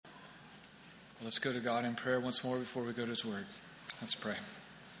Let's go to God in prayer once more before we go to His Word. Let's pray.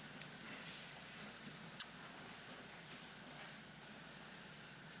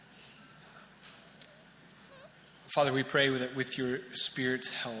 Father, we pray that with your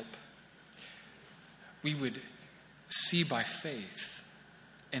Spirit's help, we would see by faith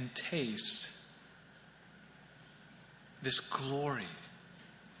and taste this glory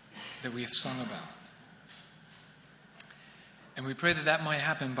that we have sung about. And we pray that that might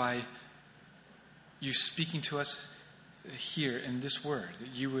happen by you speaking to us here in this word,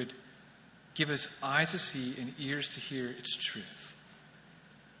 that you would give us eyes to see and ears to hear its truth.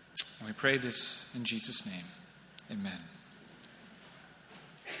 And we pray this in Jesus' name. Amen.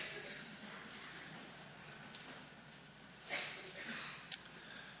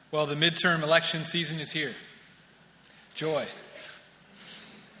 Well, the midterm election season is here. Joy.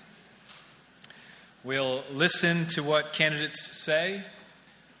 We'll listen to what candidates say,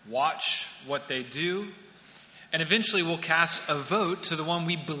 watch what they do, and eventually we'll cast a vote to the one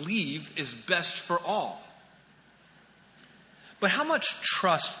we believe is best for all. But how much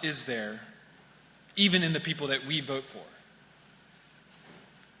trust is there even in the people that we vote for?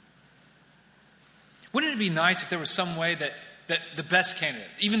 Wouldn't it be nice if there was some way that the best candidate,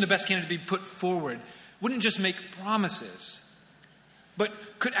 even the best candidate to be put forward, wouldn't just make promises, but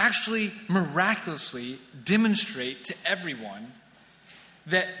could actually miraculously demonstrate to everyone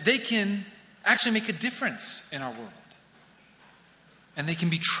that they can actually make a difference in our world and they can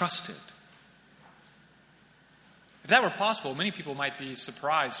be trusted? If that were possible, many people might be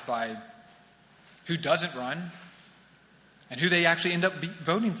surprised by who doesn't run and who they actually end up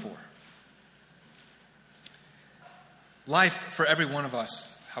voting for. Life for every one of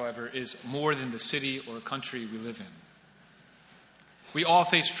us, however, is more than the city or country we live in. We all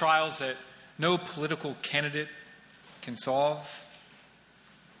face trials that no political candidate can solve.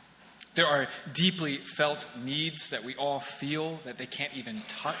 There are deeply felt needs that we all feel that they can't even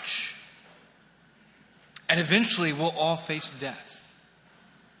touch. And eventually we'll all face death.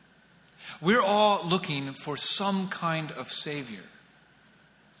 We're all looking for some kind of savior.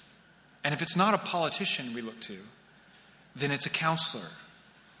 And if it's not a politician we look to, then it's a counselor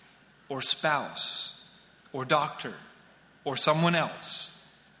or spouse or doctor or someone else,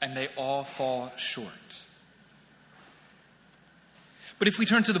 and they all fall short. But if we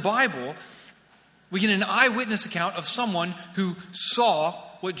turn to the Bible, we get an eyewitness account of someone who saw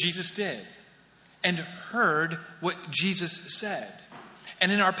what Jesus did and heard what Jesus said.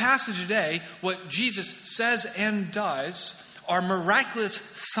 And in our passage today, what Jesus says and does are miraculous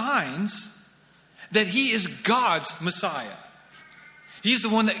signs that he is God's Messiah. He's the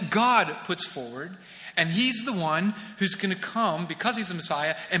one that God puts forward, and he's the one who's going to come, because he's the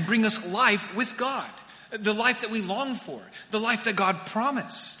Messiah, and bring us life with God. The life that we long for, the life that God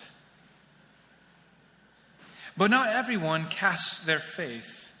promised. But not everyone casts their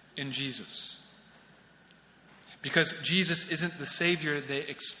faith in Jesus, because Jesus isn't the Savior they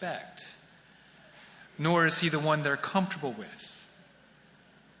expect, nor is he the one they're comfortable with.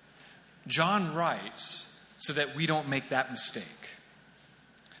 John writes so that we don't make that mistake.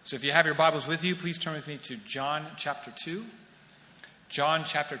 So if you have your Bibles with you, please turn with me to John chapter 2. John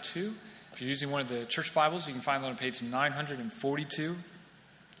chapter 2. If you're using one of the church Bibles, you can find it on page 942.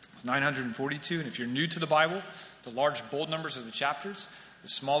 It's 942. And if you're new to the Bible, the large bold numbers are the chapters. The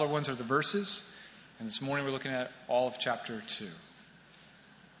smaller ones are the verses. And this morning we're looking at all of chapter 2.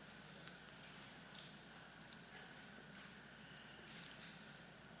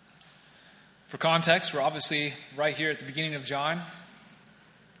 For context, we're obviously right here at the beginning of John.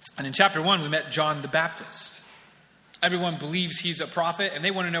 And in chapter 1, we met John the Baptist. Everyone believes he's a prophet, and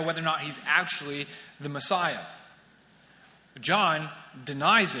they want to know whether or not he's actually the Messiah. John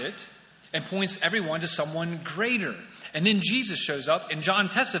denies it and points everyone to someone greater. And then Jesus shows up, and John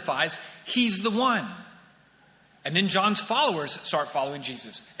testifies he's the one. And then John's followers start following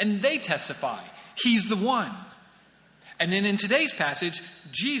Jesus, and they testify he's the one. And then in today's passage,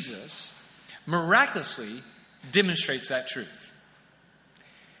 Jesus miraculously demonstrates that truth.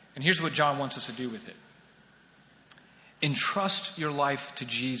 And here's what John wants us to do with it. Entrust your life to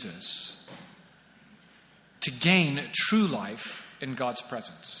Jesus to gain true life in God's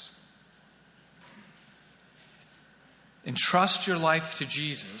presence. Entrust your life to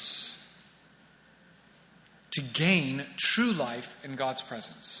Jesus to gain true life in God's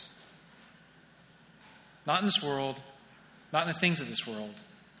presence. Not in this world, not in the things of this world,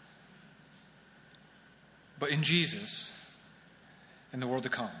 but in Jesus in the world to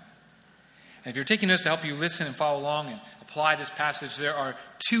come. And if you're taking notes to help you listen and follow along and apply this passage, there are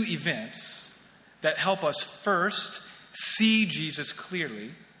two events that help us first see Jesus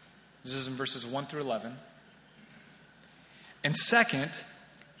clearly This is in verses 1 through 11. And second,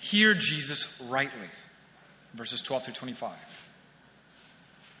 hear Jesus rightly, verses 12 through 25.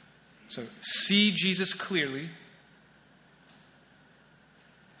 So see Jesus clearly,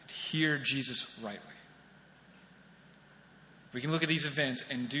 and hear Jesus rightly. If we can look at these events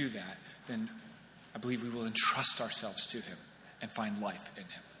and do that, then I believe we will entrust ourselves to him and find life in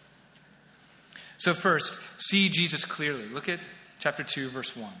him. So first, see Jesus clearly. Look at chapter 2,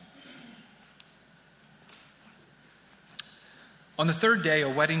 verse 1. On the third day, a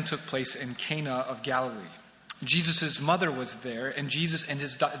wedding took place in Cana of Galilee. Jesus' mother was there, and Jesus and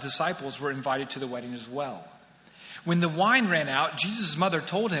his disciples were invited to the wedding as well. When the wine ran out, Jesus' mother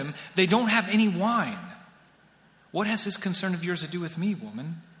told him, "They don't have any wine." "What has this concern of yours to do with me,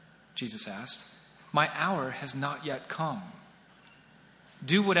 woman?" Jesus asked. "My hour has not yet come."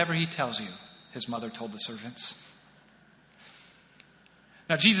 "Do whatever he tells you," his mother told the servants.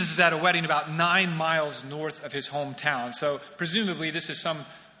 Now, Jesus is at a wedding about 9 miles north of his hometown. So presumably this is some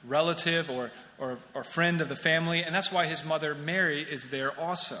relative or friend of the family. And that's why his mother Mary is there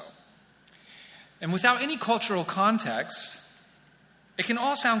also. And without any cultural context, it can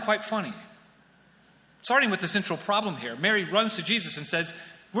all sound quite funny. Starting with the central problem here. Mary runs to Jesus and says,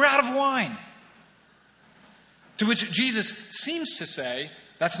 "We're out of wine." To which Jesus seems to say,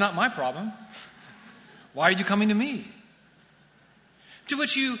 "That's not my problem. Why are you coming to me?" To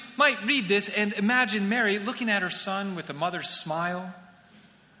which you might read this and imagine Mary looking at her son with a mother's smile,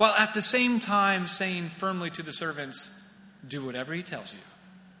 while at the same time saying firmly to the servants, "Do whatever he tells you."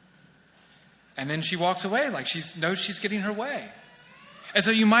 And then she walks away like she knows she's getting her way. And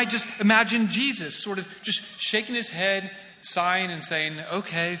so you might just imagine Jesus sort of just shaking his head, sighing and saying,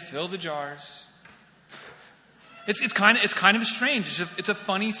 "Okay, fill the jars." It's kind of strange. It's a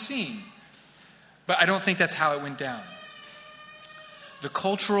funny scene. But I don't think that's how it went down. The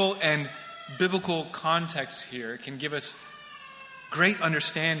cultural and biblical context here can give us great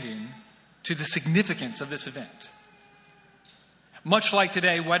understanding to the significance of this event. Much like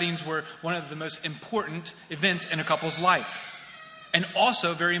today, weddings were one of the most important events in a couple's life, and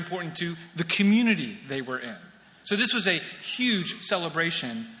also very important to the community they were in. So this was a huge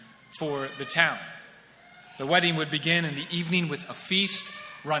celebration for the town. The wedding would begin in the evening with a feast,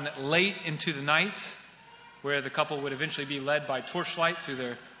 run late into the night, where the couple would eventually be led by torchlight through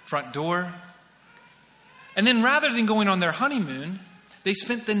their front door. And then rather than going on their honeymoon, they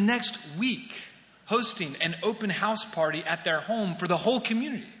spent the next week hosting an open house party at their home for the whole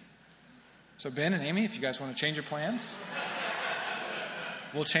community. So Ben and Amy, if you guys want to change your plans,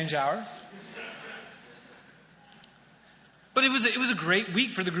 we'll change ours. But it was a great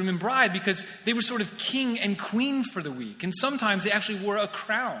week for the groom and bride because they were sort of king and queen for the week. And sometimes they actually wore a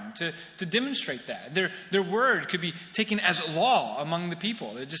crown to demonstrate that. Their word could be taken as law among the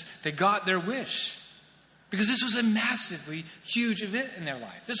people. They got their wish. Because this was a massively huge event in their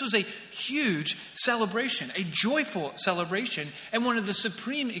life. This was a huge celebration, a joyful celebration, and one of the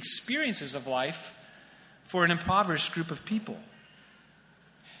supreme experiences of life for an impoverished group of people.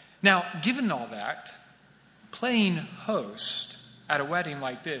 Now, given all that, playing host at a wedding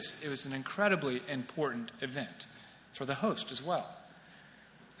like this, it was an incredibly important event for the host as well.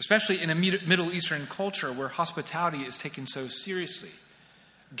 Especially in a Middle Eastern culture where hospitality is taken so seriously.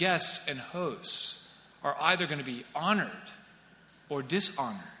 Guests and hosts are either going to be honored or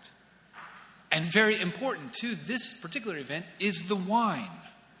dishonored. And very important to this particular event is the wine.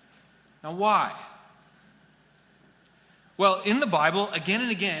 Now, why? Well, in the Bible, again and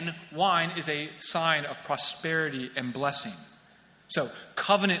again, wine is a sign of prosperity and blessing. So,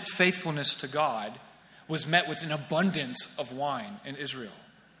 covenant faithfulness to God was met with an abundance of wine in Israel.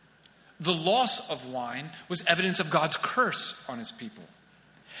 The loss of wine was evidence of God's curse on his people.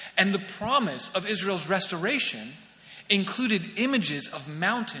 And the promise of Israel's restoration included images of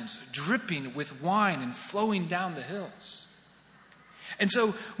mountains dripping with wine and flowing down the hills. And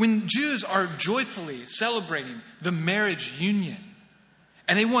so when Jews are joyfully celebrating the marriage union,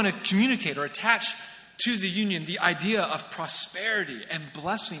 and they want to communicate or attach to the union the idea of prosperity and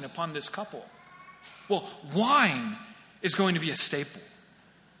blessing upon this couple, well, wine is going to be a staple.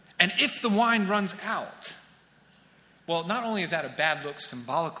 And if the wine runs out, well, not only is that a bad look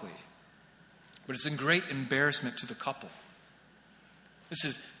symbolically, but it's a great embarrassment to the couple. This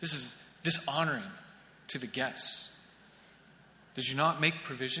is dishonoring to the guests. Did you not make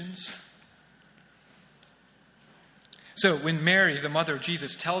provisions? So when Mary, the mother of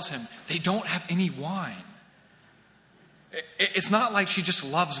Jesus, tells him they don't have any wine, it's not like she just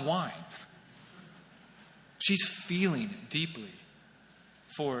loves wine. She's feeling deeply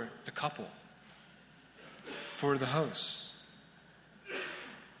for the couple, for the hosts.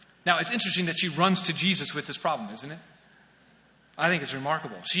 Now, it's interesting that she runs to Jesus with this problem, isn't it? I think it's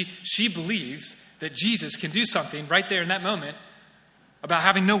remarkable. She believes that Jesus can do something right there in that moment about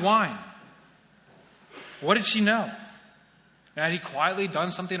having no wine. What did she know? Had he quietly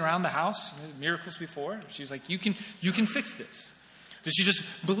done something around the house, miracles before? She's like, you can fix this. Did she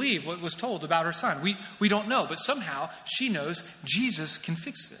just believe what was told about her son? We don't know, but somehow she knows Jesus can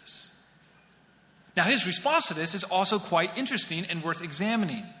fix this. Now, his response to this is also quite interesting and worth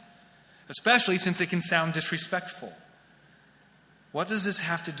examining, especially since it can sound disrespectful. What does this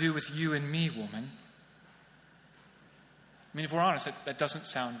have to do with you and me, woman? I mean, if we're honest, that doesn't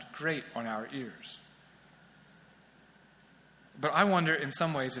sound great on our ears. But I wonder in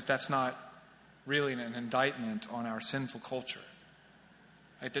some ways if that's not really an indictment on our sinful culture.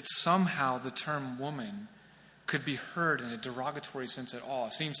 Right? That somehow the term woman could be heard in a derogatory sense at all.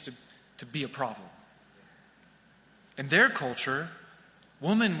 It seems to be a problem. In their culture,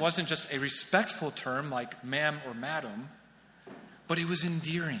 woman wasn't just a respectful term like ma'am or madam, but it was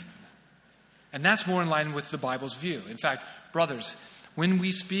endearing. And that's more in line with the Bible's view. In fact, brothers, when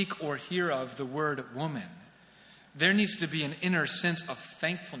we speak or hear of the word woman, there needs to be an inner sense of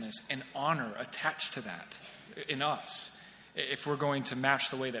thankfulness and honor attached to that in us, if we're going to match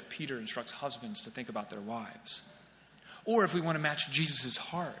the way that Peter instructs husbands to think about their wives. Or if we want to match Jesus'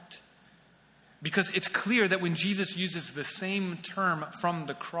 heart. Because it's clear that when Jesus uses the same term from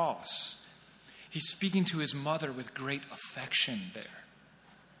the cross, he's speaking to his mother with great affection there.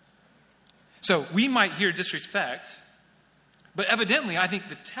 So we might hear disrespect, but evidently I think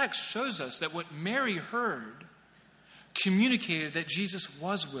the text shows us that what Mary heard communicated that Jesus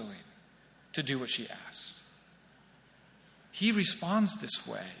was willing to do what she asked. He responds this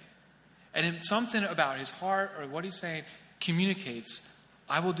way. And something about his heart or what he's saying communicates,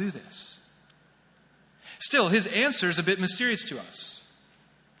 I will do this. Still, his answer is a bit mysterious to us.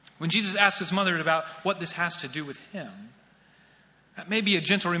 When Jesus asks his mother about what this has to do with him, that may be a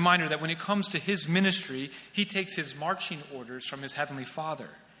gentle reminder that when it comes to his ministry, he takes his marching orders from his heavenly Father.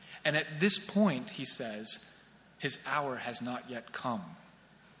 And at this point, he says, his hour has not yet come.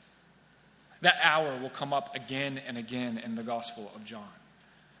 That hour will come up again and again in the Gospel of John.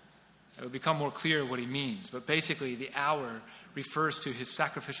 It will become more clear what he means. But basically, the hour refers to his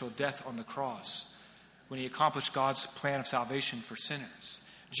sacrificial death on the cross when he accomplished God's plan of salvation for sinners.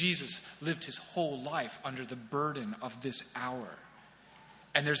 Jesus lived his whole life under the burden of this hour.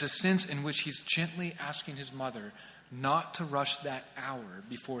 And there's a sense in which he's gently asking his mother not to rush that hour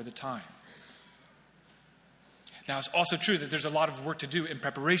before the time. Now, it's also true that there's a lot of work to do in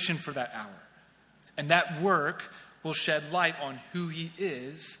preparation for that hour. And that work will shed light on who he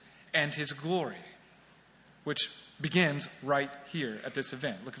is and his glory, which begins right here at this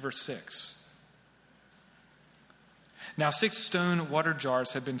event. Look at verse 6. Now 6 stone water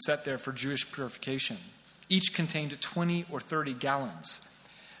jars had been set there for Jewish purification. Each contained 20 or 30 gallons.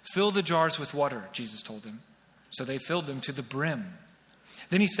 Fill the jars with water, Jesus told them. So they filled them to the brim.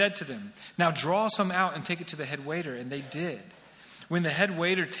 Then he said to them, now draw some out and take it to the head waiter. And they did. When the head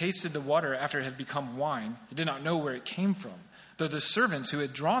waiter tasted the water after it had become wine, he did not know where it came from, though the servants who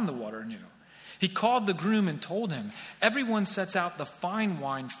had drawn the water knew. He called the groom and told him, everyone sets out the fine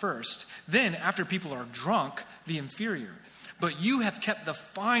wine first, then after people are drunk, the inferior. But you have kept the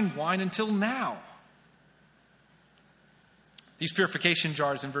fine wine until now. These purification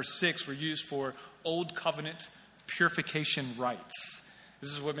jars in verse 6 were used for Old Covenant purification rites. This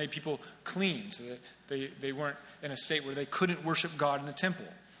is what made people clean, so that they weren't in a state where they couldn't worship God in the temple.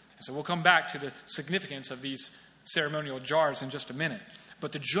 And so we'll come back to the significance of these ceremonial jars in just a minute.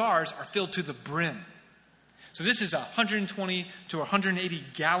 But the jars are filled to the brim. So this is 120 to 180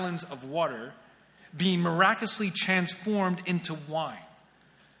 gallons of water being miraculously transformed into wine.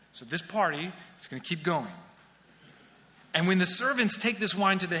 So this party is going to keep going. And when the servants take this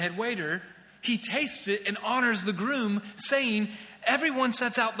wine to the head waiter, he tastes it and honors the groom, saying, everyone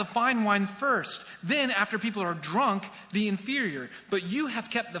sets out the fine wine first. Then, after people are drunk, the inferior. But you have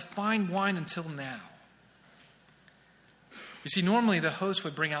kept the fine wine until now. You see, normally the host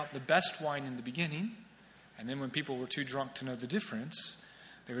would bring out the best wine in the beginning. And then when people were too drunk to know the difference,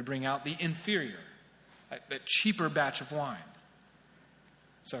 they would bring out the inferior, that cheaper batch of wine.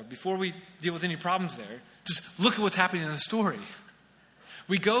 So before we deal with any problems there, just look at what's happening in the story.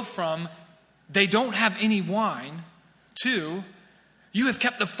 We go from, they don't have any wine, to, you have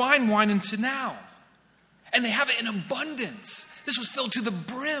kept the fine wine until now. And they have it in abundance. This was filled to the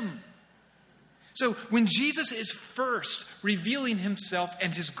brim. So when Jesus is first revealing himself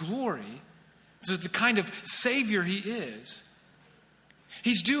and his glory, so the kind of Savior he is,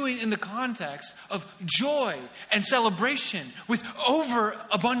 He's doing in the context of joy and celebration with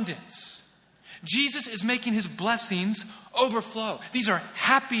overabundance. Jesus is making his blessings overflow. These are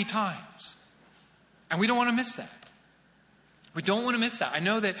happy times. And we don't want to miss that. We don't want to miss that. I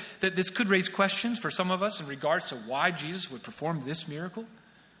know that this could raise questions for some of us in regards to why Jesus would perform this miracle.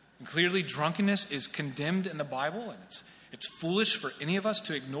 And clearly, drunkenness is condemned in the Bible, and it's foolish for any of us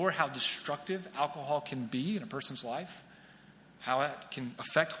to ignore how destructive alcohol can be in a person's life, how it can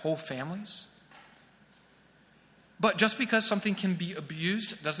affect whole families. But just because something can be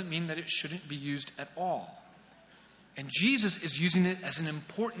abused doesn't mean that it shouldn't be used at all. And Jesus is using it as an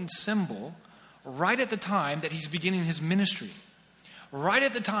important symbol right at the time that he's beginning his ministry. Right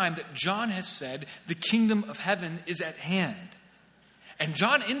at the time that John has said the kingdom of heaven is at hand. And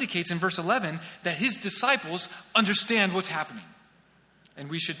John indicates in verse 11 that his disciples understand what's happening. And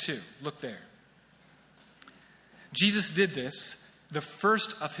we should too. Look there. Jesus did this, the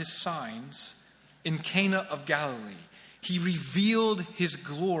first of his signs, in Cana of Galilee. He revealed his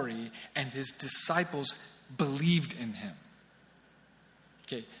glory, and his disciples believed in him.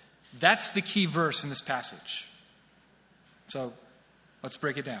 Okay, that's the key verse in this passage. So let's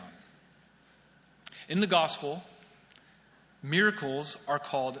break it down. In the gospel, miracles are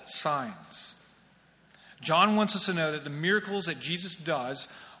called signs. John wants us to know that the miracles that Jesus does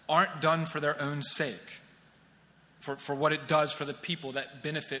aren't done for their own sake, for what it does for the people that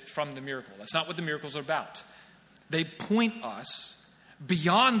benefit from the miracle. That's not what the miracles are about. They point us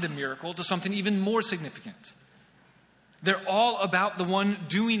beyond the miracle to something even more significant. They're all about the one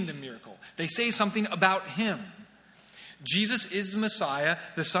doing the miracle. They say something about him. Jesus is the Messiah,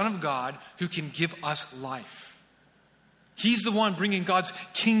 the Son of God, who can give us life. He's the one bringing God's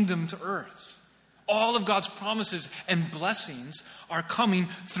kingdom to earth. All of God's promises and blessings are coming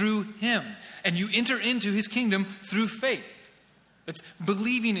through him. And you enter into his kingdom through faith. That's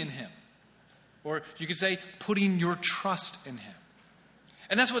believing in him. Or you could say putting your trust in him.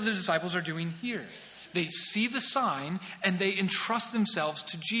 And that's what the disciples are doing here. They see the sign and they entrust themselves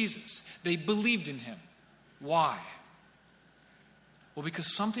to Jesus. They believed in him. Why? Well,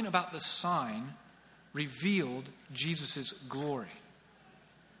 because something about the sign revealed Jesus' glory.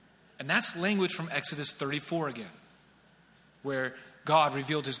 And that's language from Exodus 34 again, where God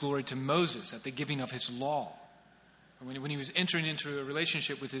revealed his glory to Moses at the giving of his law. When he was entering into a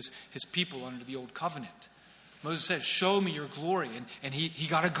relationship with his people under the old covenant. Moses said, "Show me your glory." And he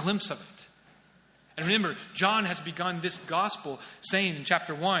got a glimpse of it. And remember, John has begun this gospel saying in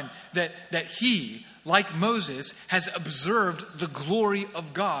chapter 1 that he, like Moses, has observed the glory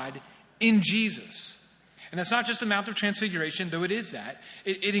of God in Jesus. And that's not just the Mount of Transfiguration, though it is that.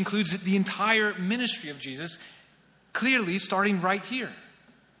 It includes the entire ministry of Jesus, clearly starting right here.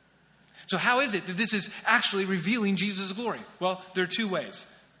 So how is it that this is actually revealing Jesus' glory? Well, there are two ways.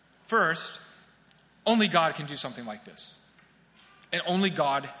 First, only God can do something like this. And only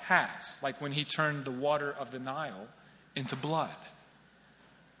God has, like when he turned the water of the Nile into blood.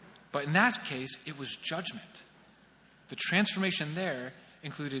 But in that case, it was judgment. The transformation there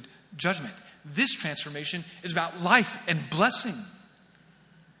included judgment. This transformation is about life and blessing.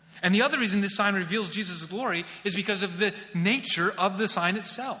 And the other reason this sign reveals Jesus' glory is because of the nature of the sign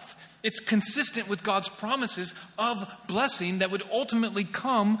itself. It's consistent with God's promises of blessing that would ultimately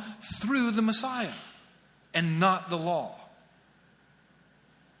come through the Messiah and not the law.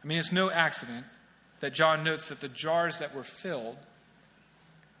 I mean, it's no accident that John notes that the jars that were filled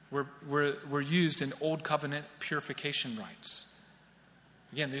were used in Old Covenant purification rites.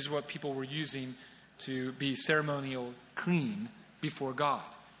 Again, these are what people were using to be ceremonial clean before God.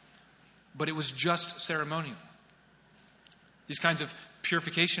 But it was just ceremonial. These kinds of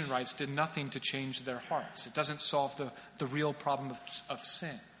purification rites did nothing to change their hearts. It doesn't solve the real problem of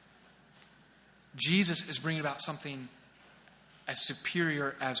sin. Jesus is bringing about something as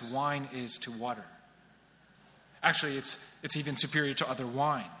superior as wine is to water. Actually, it's even superior to other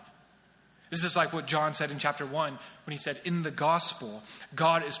wine. This is like what John said in chapter 1 when he said, in the gospel,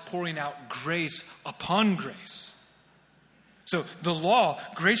 God is pouring out grace upon grace. So the law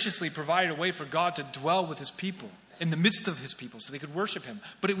graciously provided a way for God to dwell with his people, in the midst of his people, so they could worship him.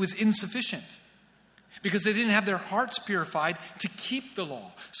 But it was insufficient because they didn't have their hearts purified to keep the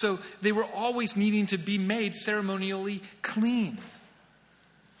law. So they were always needing to be made ceremonially clean.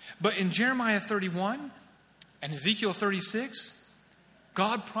 But in Jeremiah 31 and Ezekiel 36,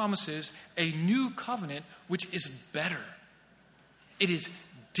 God promises a new covenant which is better. It is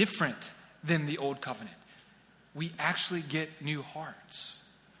different than the old covenant. We actually get new hearts.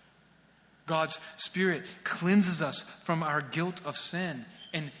 God's Spirit cleanses us from our guilt of sin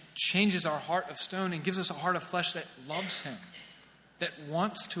and changes our heart of stone and gives us a heart of flesh that loves him. that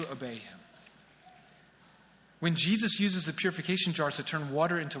wants to obey him. When Jesus uses the purification jars to turn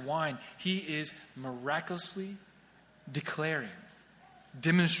water into wine, he is miraculously declaring,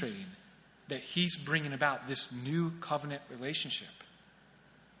 demonstrating that he's bringing about this new covenant relationship.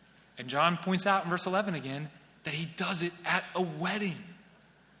 And John points out in verse 11 again that he does it at a wedding,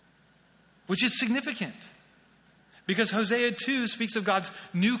 which is significant. Because Hosea 2 speaks of God's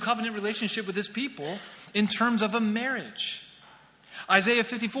new covenant relationship with his people in terms of a marriage. Isaiah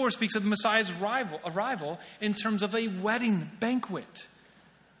 54 speaks of the Messiah's arrival in terms of a wedding banquet.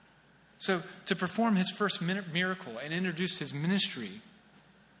 So to perform his first miracle and introduce his ministry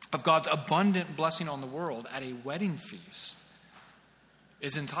of God's abundant blessing on the world at a wedding feast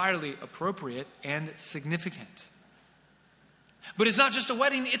is entirely appropriate and significant. But it's not just a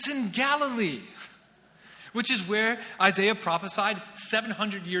wedding, it's in Galilee, which is where Isaiah prophesied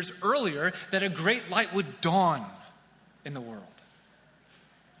 700 years earlier that a great light would dawn in the world.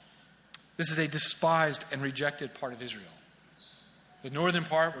 This is a despised and rejected part of Israel. The northern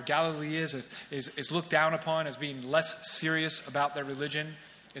part, where Galilee is looked down upon as being less serious about their religion.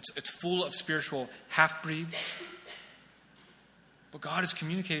 It's full of spiritual half-breeds. But God is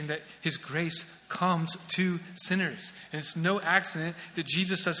communicating that his grace comes to sinners. And it's no accident that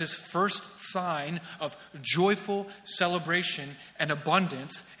Jesus does his first sign of joyful celebration and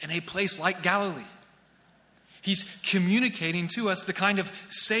abundance in a place like Galilee. He's communicating to us the kind of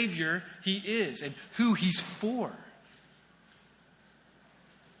Savior he is and who he's for.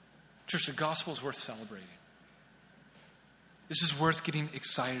 Church, the gospel is worth celebrating. This is worth getting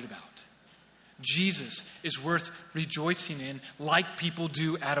excited about. Jesus is worth rejoicing in like people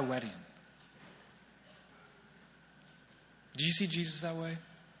do at a wedding. Do you see Jesus that way?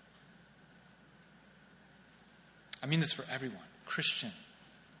 I mean this for everyone. Christian,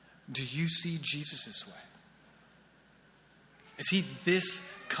 do you see Jesus this way? Is he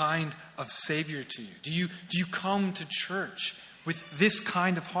this kind of Savior to you? Do you come to church with this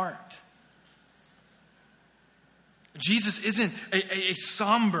kind of heart? Jesus isn't a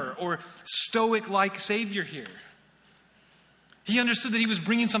somber or stoic-like Savior here. He understood that he was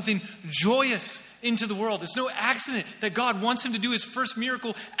bringing something joyous into the world. It's no accident that God wants him to do his first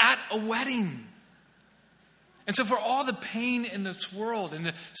miracle at a wedding. And so for all the pain in this world and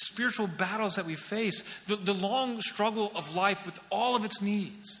the spiritual battles that we face, the long struggle of life with all of its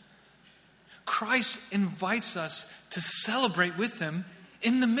needs, Christ invites us to celebrate with him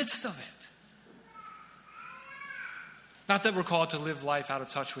in the midst of it. Not that we're called to live life out of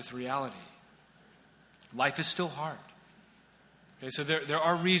touch with reality. Life is still hard. Okay, so there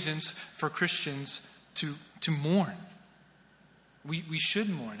are reasons for Christians to mourn. We should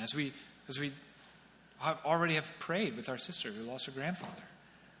mourn as we already have prayed with our sister who lost her grandfather.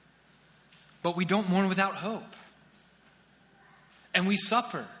 But we don't mourn without hope. And we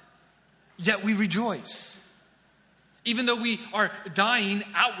suffer, yet we rejoice. Even though we are dying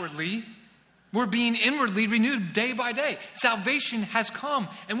outwardly, we're being inwardly renewed day by day. Salvation has come,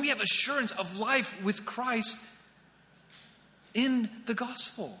 and we have assurance of life with Christ in the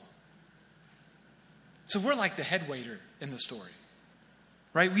gospel. So we're like the head waiter in the story,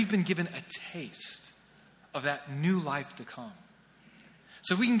 right? We've been given a taste of that new life to come.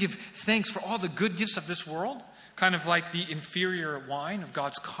 So we can give thanks for all the good gifts of this world, kind of like the inferior wine of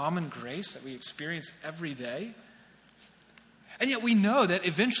God's common grace that we experience every day. And yet we know that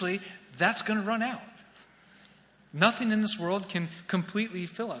eventually that's going to run out. Nothing in this world can completely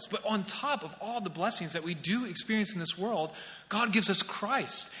fill us. But on top of all the blessings that we do experience in this world, God gives us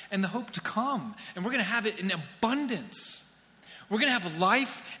Christ and the hope to come. And we're going to have it in abundance. We're going to have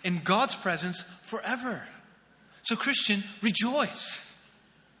life in God's presence forever. So Christian, rejoice.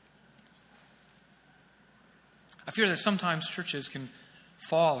 I fear that sometimes churches can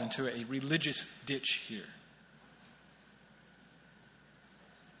fall into a religious ditch here.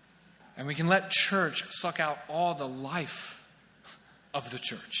 And we can let church suck out all the life of the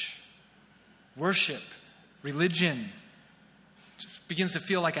church. Worship, religion, begins to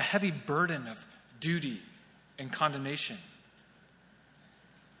feel like a heavy burden of duty and condemnation.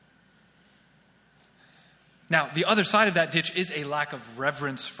 Now, the other side of that ditch is a lack of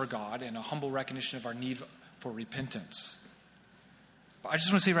reverence for God and a humble recognition of our need for repentance. But I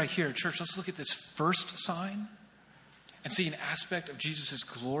just want to say right here, church, let's look at this first sign and see an aspect of Jesus'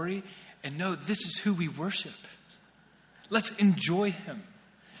 glory and know this is who we worship. Let's enjoy him.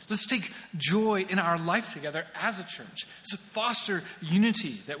 Let's take joy in our life together as a church. Let's foster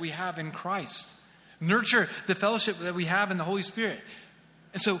unity that we have in Christ. Nurture the fellowship that we have in the Holy Spirit.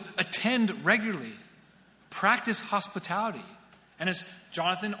 And so attend regularly. Practice hospitality. And as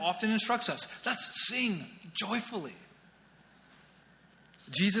Jonathan often instructs us, let's sing joyfully.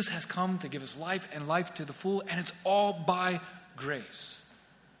 Jesus has come to give us life and life to the full, and it's all by grace.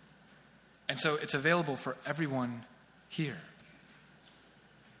 And so it's available for everyone here.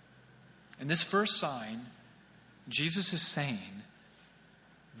 In this first sign, Jesus is saying,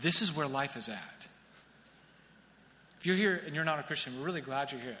 this is where life is at. If you're here and you're not a Christian, we're really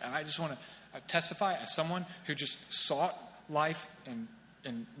glad you're here. And I just want to testify as someone who just sought life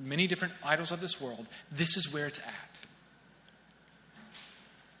in many different idols of this world, this is where it's at.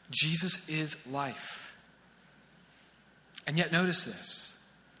 Jesus is life. And yet notice this.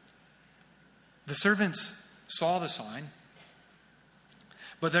 The servants saw the sign,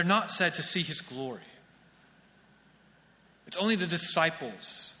 but they're not said to see his glory. It's only the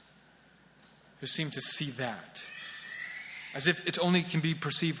disciples who seem to see that, as if it only can be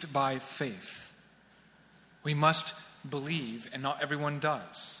perceived by faith. We must believe, and not everyone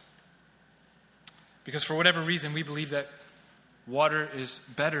does. Because for whatever reason, we believe that water is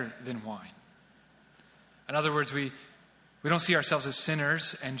better than wine. In other words, we don't see ourselves as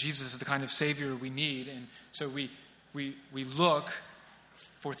sinners, and Jesus is the kind of Savior we need. And so we look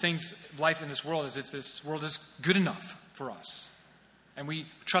for things, life in this world, as if this world is good enough for us. And we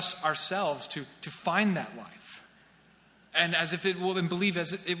trust ourselves to find that life. And as if it will, and believe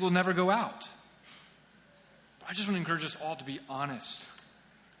as it will never go out. I just want to encourage us all to be honest.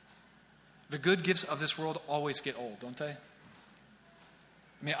 The good gifts of this world always get old, don't they?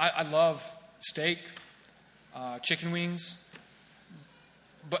 I mean, I love steak, chicken wings,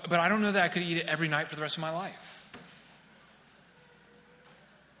 but I don't know that I could eat it every night for the rest of my life.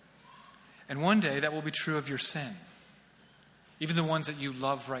 And one day that will be true of your sin. Even the ones that you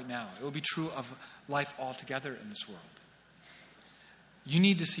love right now. It will be true of life altogether in this world. You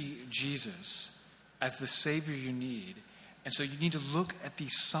need to see Jesus as the Savior you need. And so you need to look at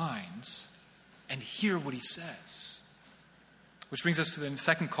these signs and hear what he says. Which brings us to the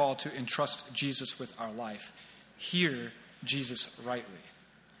second call to entrust Jesus with our life. Hear Jesus rightly.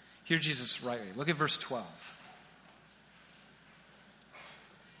 Hear Jesus rightly. Look at verse 12.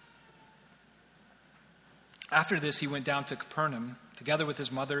 After this, he went down to Capernaum, together with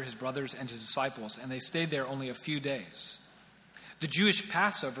his mother, his brothers, and his disciples, and they stayed there only a few days. The Jewish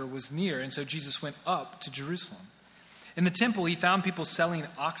Passover was near, and so Jesus went up to Jerusalem. In the temple, he found people selling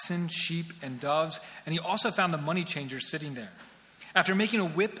oxen, sheep, and doves, and he also found the money changers sitting there. After making a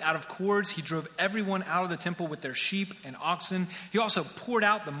whip out of cords, he drove everyone out of the temple with their sheep and oxen. He also poured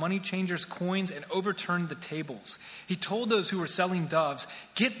out the money changers' coins and overturned the tables. He told those who were selling doves,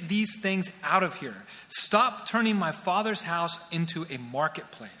 "Get these things out of here. Stop turning my Father's house into a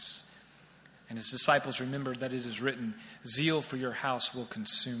marketplace." And his disciples remembered that it is written, "Zeal for your house will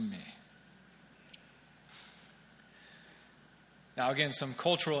consume me." Now again, some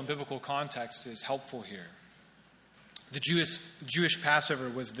cultural and biblical context is helpful here. The Jewish Passover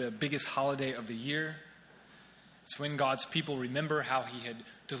was the biggest holiday of the year. It's when God's people remember how he had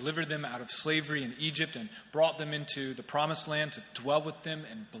delivered them out of slavery in Egypt and brought them into the promised land to dwell with them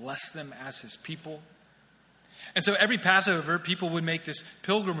and bless them as his people. And so every Passover, people would make this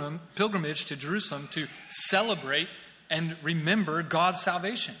pilgrimage to Jerusalem to celebrate and remember God's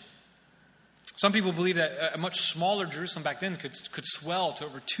salvation. Some people believe that a much smaller Jerusalem back then could swell to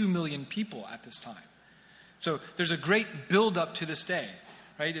over 2 million people at this time. So there's a great build-up to this day,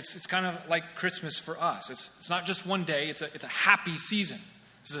 right? It's kind of like Christmas for us. It's not just one day. It's a happy season.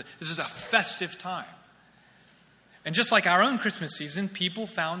 This is a festive time. And just like our own Christmas season, people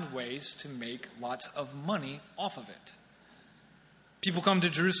found ways to make lots of money off of it. People come to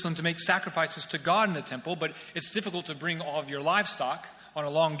Jerusalem to make sacrifices to God in the temple, but it's difficult to bring all of your livestock on a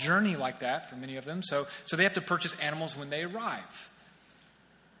long journey like that for many of them. So they have to purchase animals when they arrive.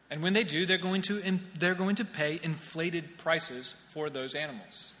 And when they do, they're going to pay inflated prices for those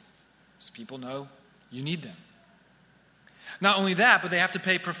animals. Because people know you need them. Not only that, but they have to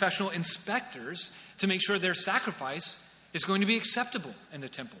pay professional inspectors to make sure their sacrifice is going to be acceptable in the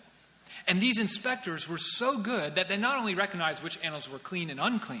temple. And these inspectors were so good that they not only recognized which animals were clean and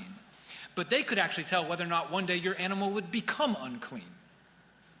unclean, but they could actually tell whether or not one day your animal would become unclean.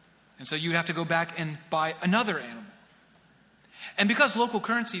 And so you'd have to go back and buy another animal. And because local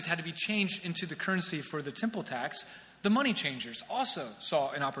currencies had to be changed into the currency for the temple tax, the money changers also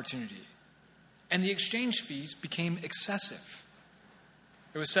saw an opportunity. And the exchange fees became excessive.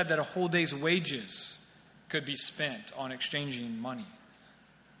 It was said that a whole day's wages could be spent on exchanging money.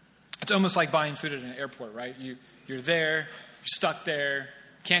 It's almost like buying food at an airport, right? You're there, you're stuck there,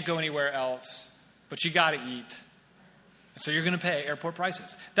 can't go anywhere else, but you got to eat. And so you're going to pay airport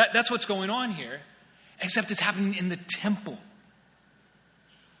prices. That's what's going on here, except it's happening in the temple.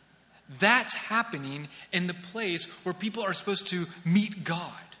 That's happening in the place where people are supposed to meet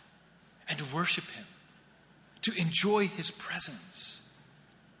God and to worship him, to enjoy his presence.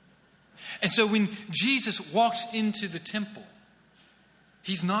 And so when Jesus walks into the temple,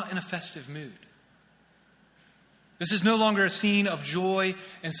 he's not in a festive mood. This is no longer a scene of joy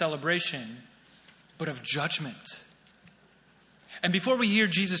and celebration, but of judgment. And before we hear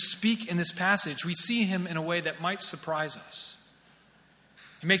Jesus speak in this passage, we see him in a way that might surprise us.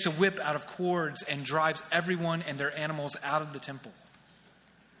 He makes a whip out of cords and drives everyone and their animals out of the temple.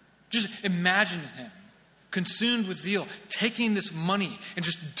 Just imagine him, consumed with zeal, taking this money and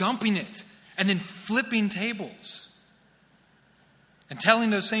just dumping it and then flipping tables. And telling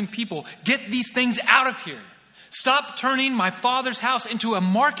those same people, get these things out of here. Stop turning my Father's house into a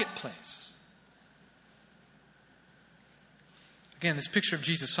marketplace. Again, this picture of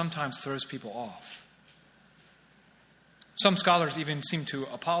Jesus sometimes throws people off. Some scholars even seem to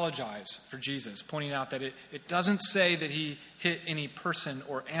apologize for Jesus, pointing out that it doesn't say that he hit any person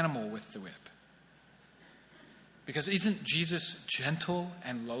or animal with the whip. Because isn't Jesus gentle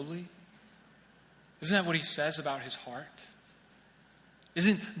and lowly? Isn't that what he says about his heart?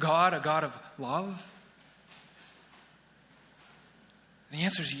 Isn't God a God of love? And the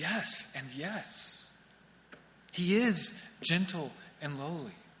answer is yes and yes. He is gentle and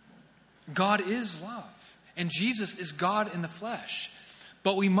lowly. God is love. And Jesus is God in the flesh.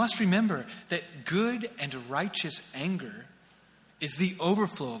 But we must remember that good and righteous anger is the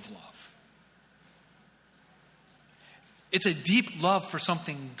overflow of love. It's a deep love for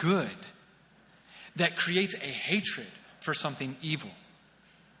something good that creates a hatred for something evil.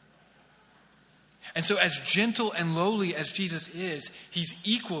 And so as gentle and lowly as Jesus is, he's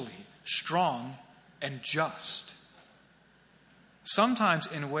equally strong and just. Sometimes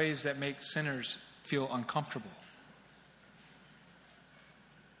in ways that make sinners feel uncomfortable.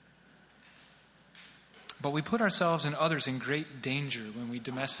 But we put ourselves and others in great danger when we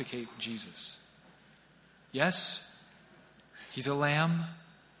domesticate Jesus. Yes, he's a lamb,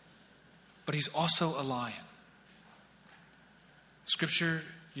 but he's also a lion. Scripture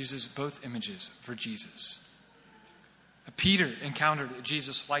uses both images for Jesus. Peter encountered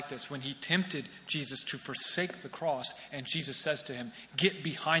Jesus like this when he tempted Jesus to forsake the cross, and Jesus says to him, "Get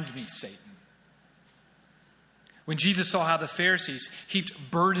behind me, Satan." When Jesus saw how the Pharisees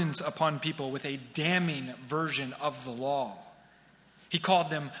heaped burdens upon people with a damning version of the law, he called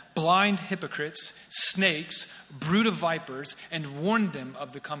them blind hypocrites, snakes, brood of vipers, and warned them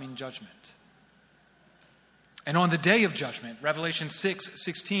of the coming judgment. And on the day of judgment, Revelation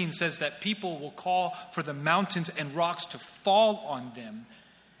 6:16 says that people will call for the mountains and rocks to fall on them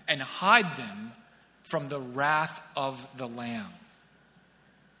and hide them from the wrath of the Lamb.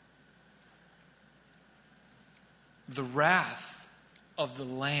 The wrath of the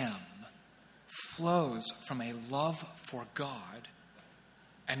Lamb flows from a love for God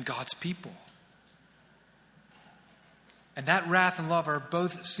and God's people. And that wrath and love are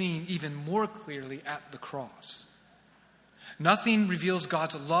both seen even more clearly at the cross. Nothing reveals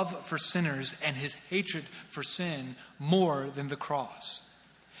God's love for sinners and his hatred for sin more than the cross.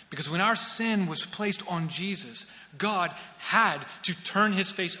 Because when our sin was placed on Jesus, God had to turn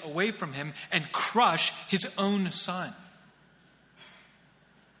his face away from him and crush his own son.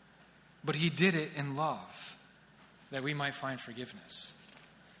 But he did it in love, that we might find forgiveness.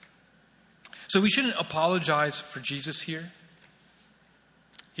 So we shouldn't apologize for Jesus here.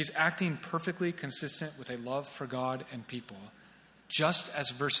 He's acting perfectly consistent with a love for God and people, just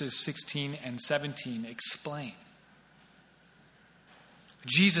as verses 16 and 17 explain.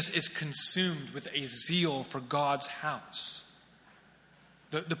 Jesus is consumed with a zeal for God's house.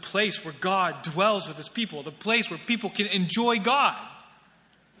 The place where God dwells with his people, the place where people can enjoy God.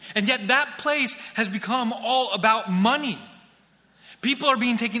 And yet that place has become all about money. People are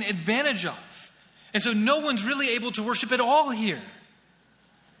being taken advantage of. And so no one's really able to worship at all here.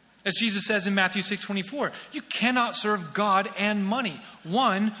 As Jesus says in Matthew 6:24, you cannot serve God and money.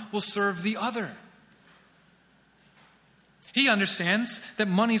 One will serve the other. He understands that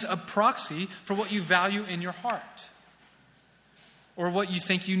money's a proxy for what you value in your heart, or what you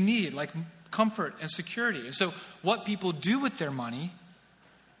think you need, like comfort and security. And so what people do with their money,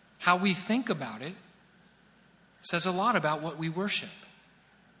 how we think about it, says a lot about what we worship,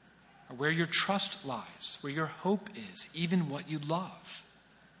 or where your trust lies, where your hope is, even what you love.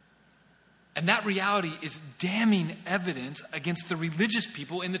 And that reality is damning evidence against the religious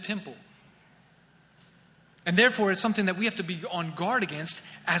people in the temple. And therefore, it's something that we have to be on guard against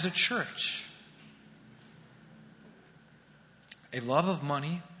as a church. A love of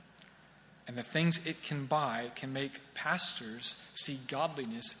money and the things it can buy can make pastors see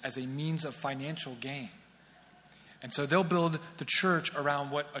godliness as a means of financial gain. And so they'll build the church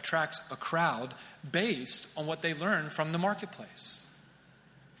around what attracts a crowd based on what they learn from the marketplace.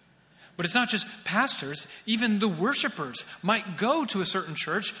 But it's not just pastors. Even the worshipers might go to a certain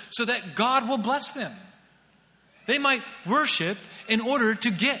church so that God will bless them. They might worship in order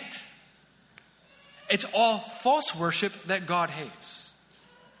to get. It's all false worship that God hates.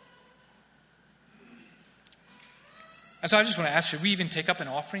 And so I just want to ask, should we even take up an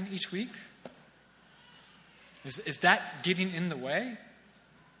offering each week? Is that getting in the way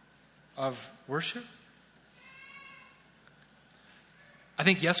of worship? I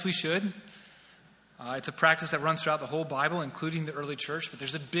think, yes, we should. It's a practice that runs throughout the whole Bible, including the early church, but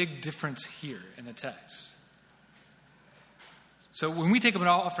there's a big difference here in the text. So when we take up an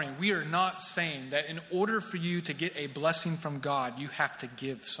offering, we are not saying that in order for you to get a blessing from God, you have to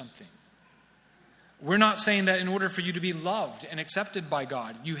give something. We're not saying that in order for you to be loved and accepted by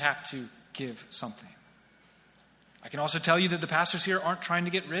God, you have to give something. I can also tell you that the pastors here aren't trying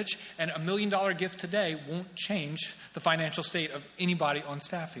to get rich, and $1 million gift today won't change the financial state of anybody on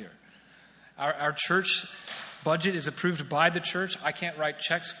staff here. Our church budget is approved by the church. I can't write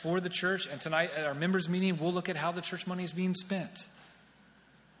checks for the church, and tonight at our members meeting, we'll look at how the church money is being spent.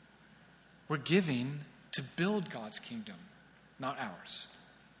 We're giving to build God's kingdom, not ours.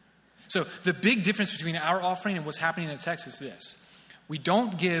 So the big difference between our offering and what's happening in the text is this. We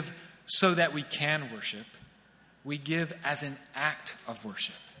don't give so that we can worship. We give as an act of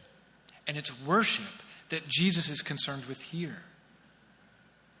worship. And it's worship that Jesus is concerned with here.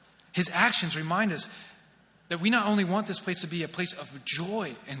 His actions remind us that we not only want this place to be a place of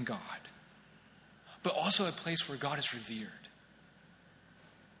joy in God, but also a place where God is revered,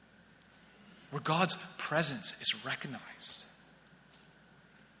 where God's presence is recognized.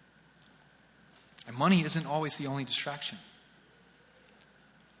 And money isn't always the only distraction.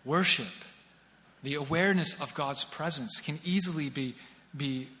 Worship, the awareness of God's presence, can easily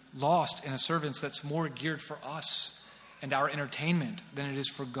be lost in a service that's more geared for us and our entertainment than it is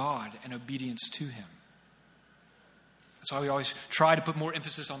for God and obedience to Him. That's why we always try to put more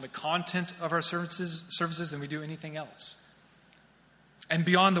emphasis on the content of our services than we do anything else. And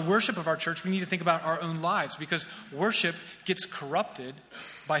beyond the worship of our church, we need to think about our own lives, because worship gets corrupted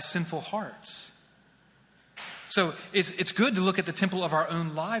by sinful hearts. So it's good to look at the temple of our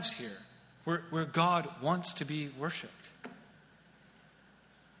own lives here, where God wants to be worshiped.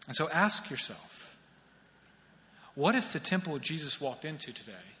 And so ask yourself, what if the temple Jesus walked into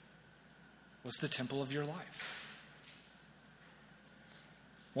today was the temple of your life?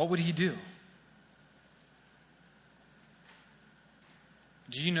 What would He do?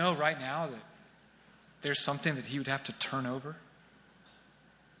 Do you know right now that there's something that He would have to turn over?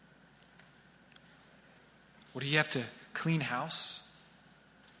 Would He have to clean house?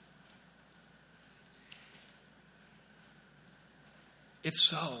 If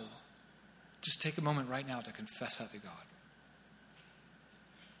so, just take a moment right now to confess that to God.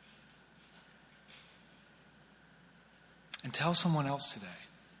 And tell someone else today.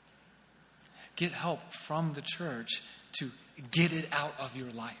 Get help from the church to get it out of your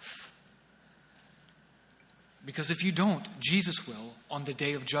life. Because if you don't, Jesus will on the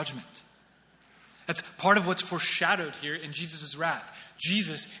day of judgment. That's part of what's foreshadowed here in Jesus' wrath.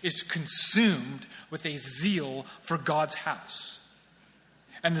 Jesus is consumed with a zeal for God's house.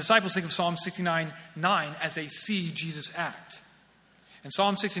 And the disciples think of Psalm 69:9 as they see Jesus act. In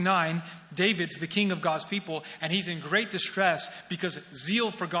Psalm 69, David's the king of God's people, and he's in great distress because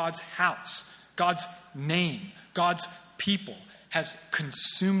zeal for God's house, God's name, God's people has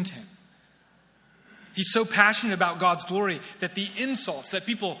consumed him. He's so passionate about God's glory that the insults that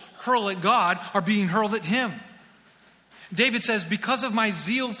people hurl at God are being hurled at him. David says, because of my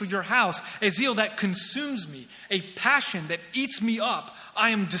zeal for your house, a zeal that consumes me, a passion that eats me up, I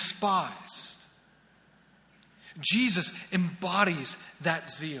am despised. Jesus embodies that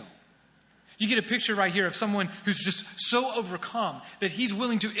zeal. You get a picture right here of someone who's just so overcome that he's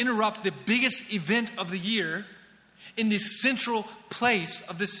willing to interrupt the biggest event of the year in this central place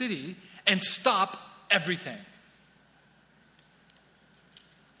of the city and stop everything.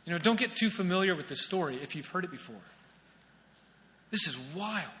 You know, don't get too familiar with this story if you've heard it before. This is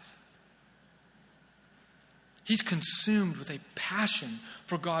wild. He's consumed with a passion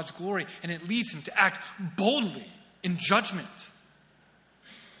for God's glory, and it leads him to act boldly in judgment.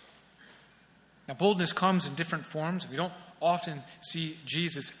 Now, boldness comes in different forms. We don't often see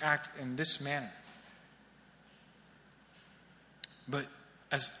Jesus act in this manner. But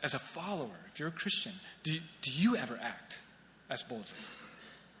as a follower, if you're a Christian, do you ever act as boldly?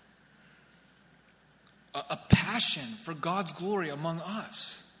 a passion for God's glory among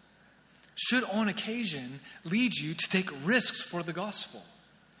us should on occasion lead you to take risks for the gospel,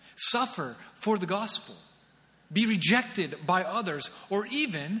 suffer for the gospel, be rejected by others, or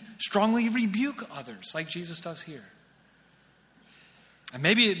even strongly rebuke others like Jesus does here. And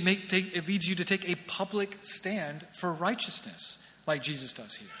maybe it leads you to take a public stand for righteousness like Jesus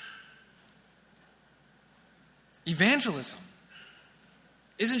does here. Evangelism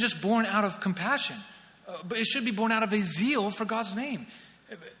isn't just born out of compassion, but it should be born out of a zeal for God's name.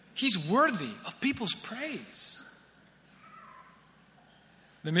 He's worthy of people's praise.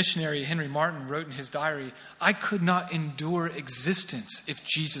 The missionary Henry Martin wrote in his diary, "I could not endure existence if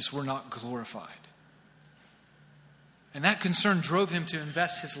Jesus were not glorified." And that concern drove him to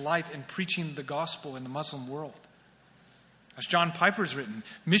invest his life in preaching the gospel in the Muslim world. As John Piper's written,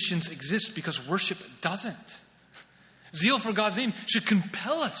 missions exist because worship doesn't. Zeal for God's name should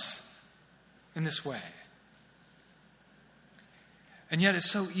compel us in this way. And yet it's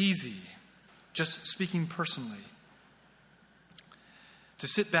so easy, just speaking personally, to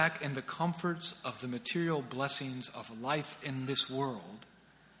sit back in the comforts of the material blessings of life in this world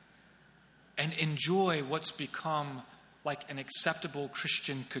and enjoy what's become like an acceptable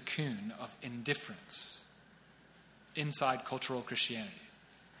Christian cocoon of indifference inside cultural Christianity.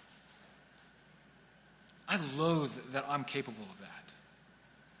 I loathe that I'm capable of that.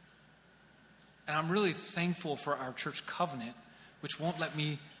 And I'm really thankful for our church covenant, which won't let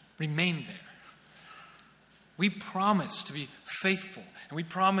me remain there. We promise to be faithful, and we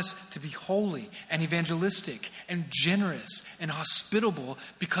promise to be holy and evangelistic and generous and hospitable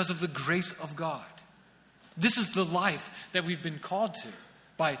because of the grace of God. This is the life that we've been called to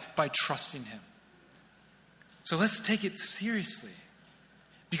by trusting Him. So let's take it seriously,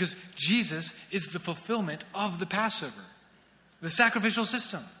 because Jesus is the fulfillment of the Passover, the sacrificial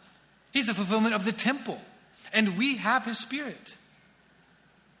system. He's the fulfillment of the temple, and we have His Spirit.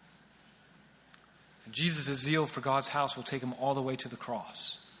 And Jesus' zeal for God's house will take Him all the way to the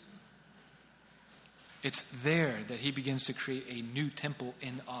cross. It's there that He begins to create a new temple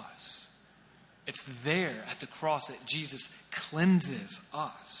in us. It's there at the cross that Jesus cleanses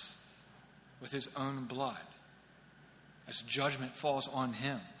us with His own blood as judgment falls on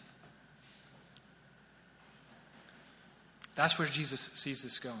Him. That's where Jesus sees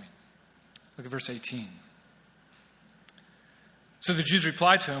this going. Look at verse 18. So the Jews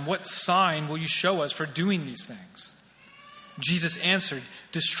replied to Him, "What sign will you show us for doing these things?" Jesus answered,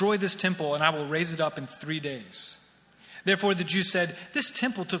 "Destroy this temple, and I will raise it up in 3 days." Therefore the Jews said, "This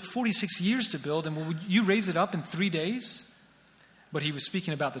temple took 46 years to build, and will you raise it up in 3 days?" But He was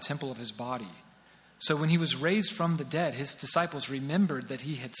speaking about the temple of His body. So when He was raised from the dead, His disciples remembered that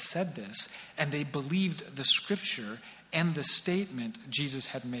He had said this, and they believed the scripture and the statement Jesus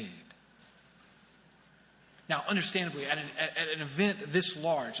had made. Now, understandably, at an event this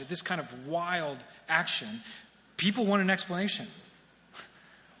large, at this kind of wild action, people want an explanation.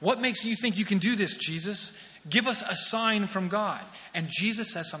 What makes you think you can do this, Jesus? Give us a sign from God. And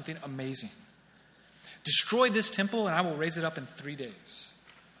Jesus says something amazing. Destroy this temple, and I will raise it up in 3 days.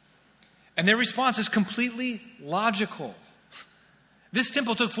 And their response is completely logical. This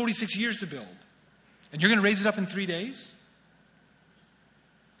temple took 46 years to build, and you're going to raise it up in 3 days?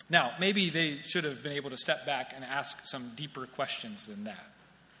 Now, maybe they should have been able to step back and ask some deeper questions than that,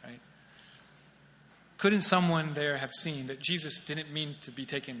 right? Couldn't someone there have seen that Jesus didn't mean to be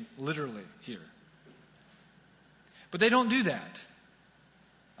taken literally here? But they don't do that.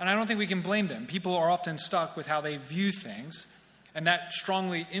 And I don't think we can blame them. People are often stuck with how they view things, and that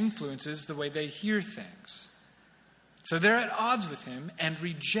strongly influences the way they hear things. So they're at odds with Him and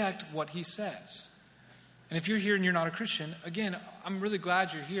reject what He says. And if you're here and you're not a Christian, again, I'm really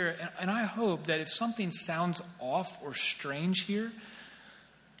glad you're here. And I hope that if something sounds off or strange here,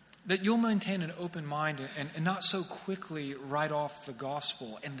 that you'll maintain an open mind and not so quickly write off the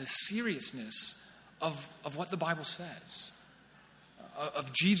gospel and the seriousness of what the Bible says,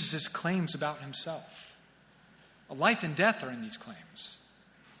 of Jesus' claims about Himself. Life and death are in these claims.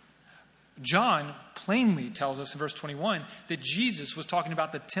 John plainly tells us in verse 21 that Jesus was talking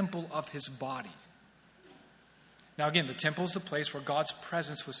about the temple of His body. Now again, the temple is the place where God's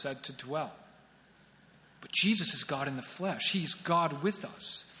presence was said to dwell. But Jesus is God in the flesh. He's God with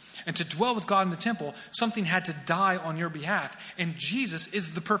us. And to dwell with God in the temple, something had to die on your behalf. And Jesus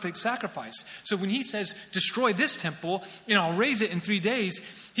is the perfect sacrifice. So when He says, destroy this temple and I'll raise it in 3 days,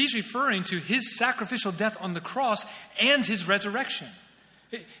 He's referring to His sacrificial death on the cross and His resurrection.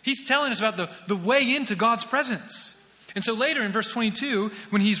 He's telling us about the way into God's presence. And so later in verse 22,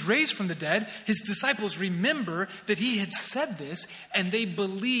 when he's raised from the dead, his disciples remember that he had said this, and they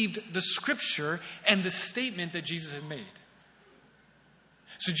believed the scripture and the statement that Jesus had made.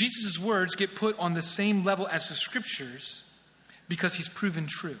 So Jesus' words get put on the same level as the scriptures because he's proven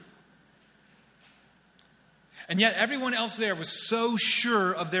true. And yet everyone else there was so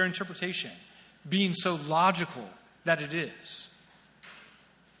sure of their interpretation, being so logical that it is.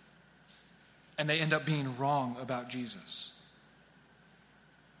 And they end up being wrong about Jesus.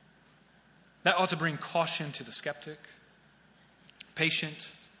 That ought to bring caution to the skeptic, patience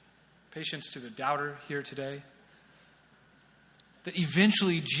to the doubter here today, that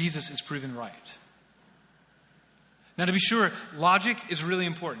eventually Jesus is proven right. Now, to be sure, logic is really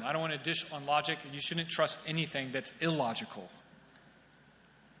important. I don't want to dish on logic. You shouldn't trust anything that's illogical.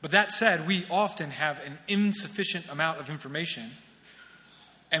 But that said, we often have an insufficient amount of information,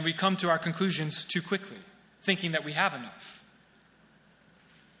 and we come to our conclusions too quickly, thinking that we have enough.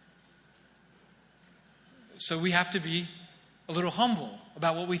 So we have to be a little humble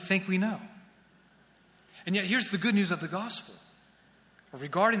about what we think we know. And yet here's the good news of the gospel, or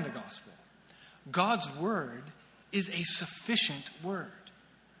regarding the gospel. God's word is a sufficient word.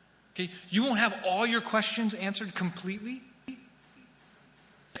 Okay? You won't have all your questions answered completely.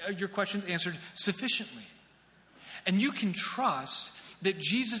 Your questions answered sufficiently. And you can trust that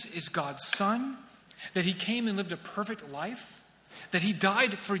Jesus is God's Son, that he came and lived a perfect life, that he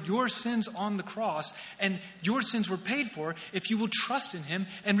died for your sins on the cross, and your sins were paid for if you will trust in him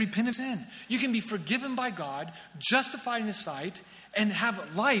and repent of sin. You can be forgiven by God, justified in his sight, and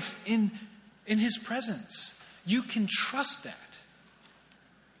have life in his presence. You can trust that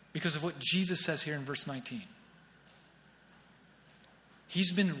because of what Jesus says here in verse 19.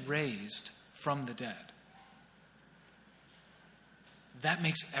 He's been raised from the dead. That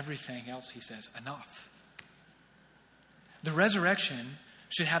makes everything else, he says, enough. The resurrection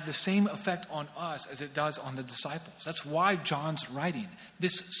should have the same effect on us as it does on the disciples. That's why John's writing.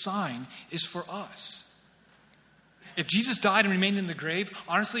 This sign is for us. If Jesus died and remained in the grave,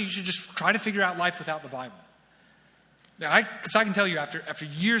 honestly, you should just try to figure out life without the Bible. Because I can tell you, after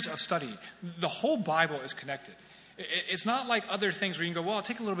years of study, the whole Bible is connected. It's not like other things where you can go, well, I'll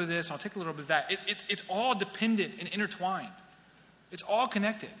take a little bit of this, I'll take a little bit of that. It's all dependent and intertwined. It's all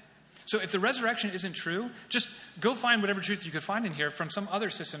connected. So if the resurrection isn't true, just go find whatever truth you could find in here from some other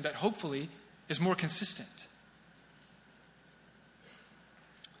system that hopefully is more consistent.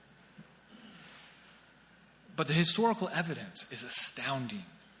 But the historical evidence is astounding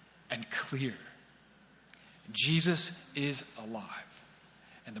and clear. Jesus is alive,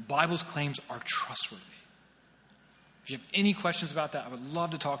 and the Bible's claims are trustworthy. If you have any questions about that, I would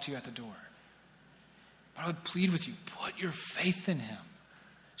love to talk to you at the door. But I would plead with you, put your faith in him.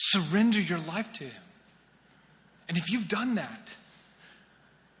 Surrender your life to him. And if you've done that,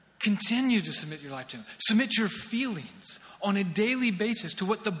 continue to submit your life to him. Submit your feelings on a daily basis to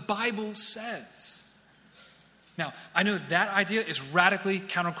what the Bible says. Now, I know that idea is radically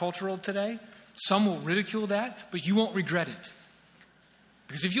countercultural today. Some will ridicule that, but you won't regret it.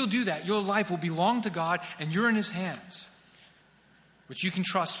 Because if you'll do that, your life will belong to God and you're in his hands, which you can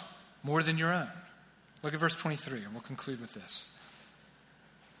trust more than your own. Look at verse 23, and we'll conclude with this.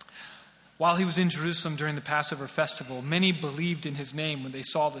 While he was in Jerusalem during the Passover festival, many believed in his name when they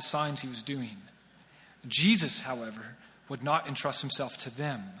saw the signs he was doing. Jesus, however, would not entrust himself to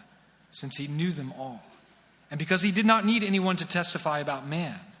them, since he knew them all. And because he did not need anyone to testify about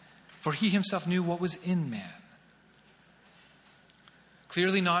man, for he himself knew what was in man.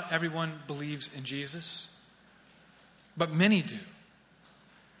 Clearly, not everyone believes in Jesus, but many do.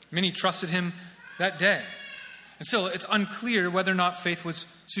 Many trusted him that day. And still, it's unclear whether or not faith was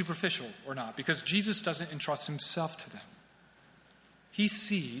superficial or not, because Jesus doesn't entrust himself to them. He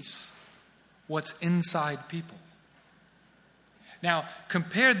sees what's inside people. Now,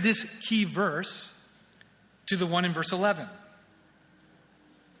 compare this key verse to the one in verse 11.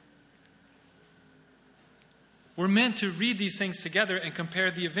 We're meant to read these things together and compare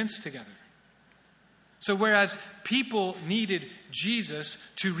the events together. So whereas people needed Jesus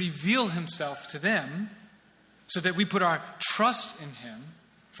to reveal himself to them so that we put our trust in him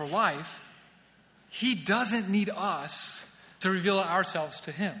for life, he doesn't need us to reveal ourselves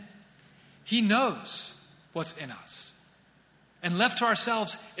to him. He knows what's in us. And left to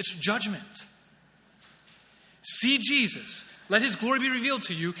ourselves, it's judgment. See Jesus. Let his glory be revealed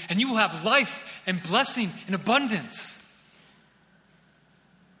to you, and you will have life and blessing and abundance.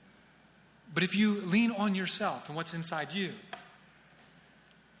 But if you lean on yourself and what's inside you,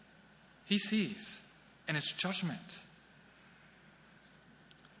 he sees, and it's judgment.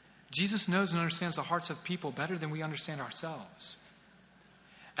 Jesus knows and understands the hearts of people better than we understand ourselves.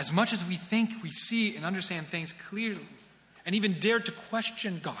 As much as we think we see and understand things clearly, and even dare to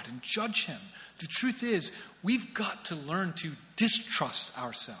question God and judge him, the truth is, we've got to learn to distrust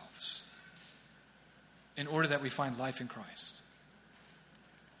ourselves in order that we find life in Christ.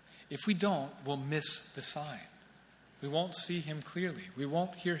 If we don't, we'll miss the sign. We won't see him clearly. We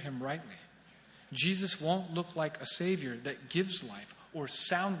won't hear him rightly. Jesus won't look like a Savior that gives life or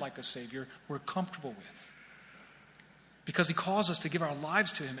sound like a Savior we're comfortable with, because he calls us to give our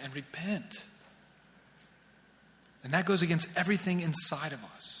lives to him and repent. And that goes against everything inside of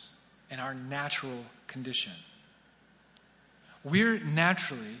us and our natural condition. We're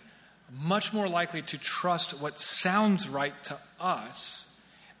naturally much more likely to trust what sounds right to us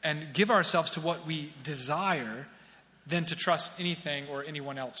and give ourselves to what we desire than to trust anything or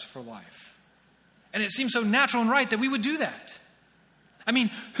anyone else for life. And it seems so natural and right that we would do that. I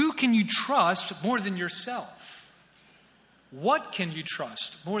mean, who can you trust more than yourself? What can you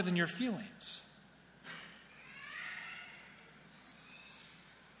trust more than your feelings?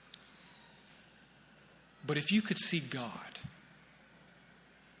 But if you could see God,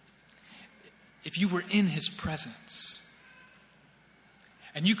 if you were in his presence,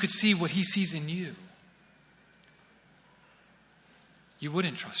 and you could see what he sees in you, you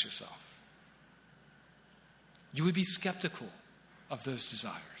wouldn't trust yourself. You would be skeptical of those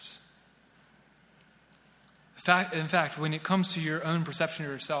desires. In fact, when it comes to your own perception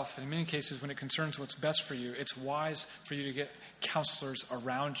of yourself, in many cases, when it concerns what's best for you, it's wise for you to get counselors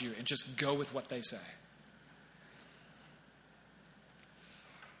around you and just go with what they say.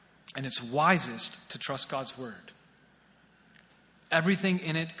 And it's wisest to trust God's word. Everything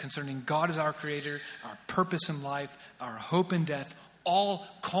in it concerning God as our creator, our purpose in life, our hope in death, all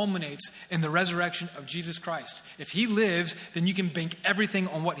culminates in the resurrection of Jesus Christ. If he lives, then you can bank everything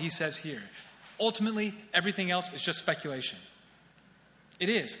on what he says here. Ultimately, everything else is just speculation. It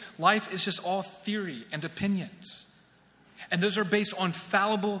is. Life is just all theory and opinions. And those are based on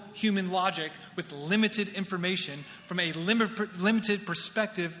fallible human logic with limited information from a limited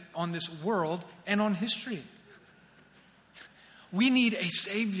perspective on this world and on history. We need a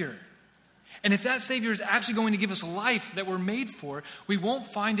Savior. And if that Savior is actually going to give us life that we're made for, we won't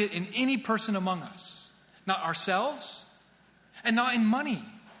find it in any person among us. Not ourselves, and not in money,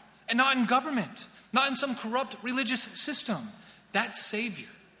 and not in government, not in some corrupt religious system. That Savior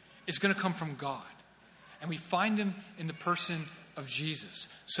is going to come from God. And we find him in the person of Jesus.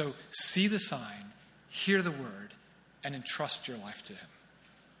 So see the sign, hear the word, and entrust your life to him.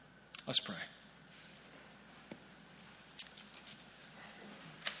 Let's pray.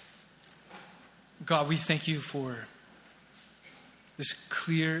 God, we thank you for this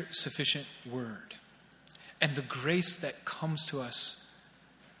clear, sufficient word and the grace that comes to us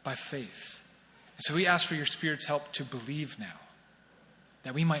by faith. And so we ask for your Spirit's help to believe now,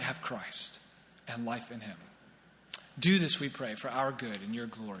 that we might have Christ and life in him. Do this, we pray, for our good and your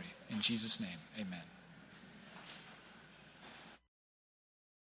glory. In Jesus' name, amen.